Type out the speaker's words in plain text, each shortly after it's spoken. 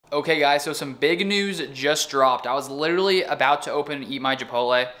Okay guys, so some big news just dropped. I was literally about to open and eat my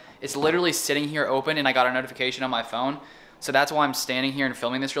Chipotle. It's literally sitting here open and I got a notification on my phone. So that's why I'm standing here and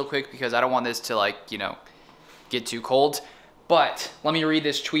filming this real quick, because I don't want this to get too cold. But let me read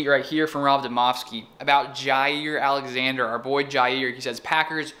this tweet right here from Rob Demovsky about Jaire Alexander, our boy Jaire. He says,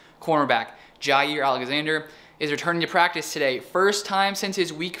 Packers cornerback Jaire Alexander is returning to practice today. First time since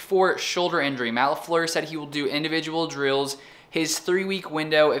his week 4 shoulder injury. Matt LaFleur said he will do individual drills. His 3-week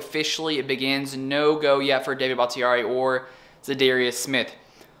window officially begins. No go yet for David Bakhtiari or Zadarius Smith.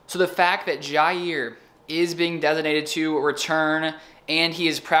 So the fact that Jaire is being designated to return and he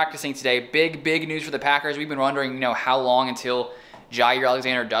is practicing today, big news for the Packers. We've been wondering, how long until Jaire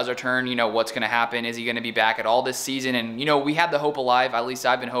Alexander does return. What's going to happen? Is he going to be back at all this season? And, we had the hope alive. At least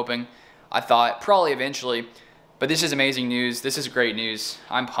I've been hoping. I thought probably eventually. But this is amazing news. This is great news.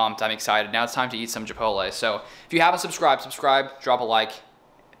 I'm pumped. I'm excited. Now it's time to eat some Chipotle. So if you haven't subscribed, subscribe, drop a like.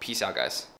 Peace out, guys.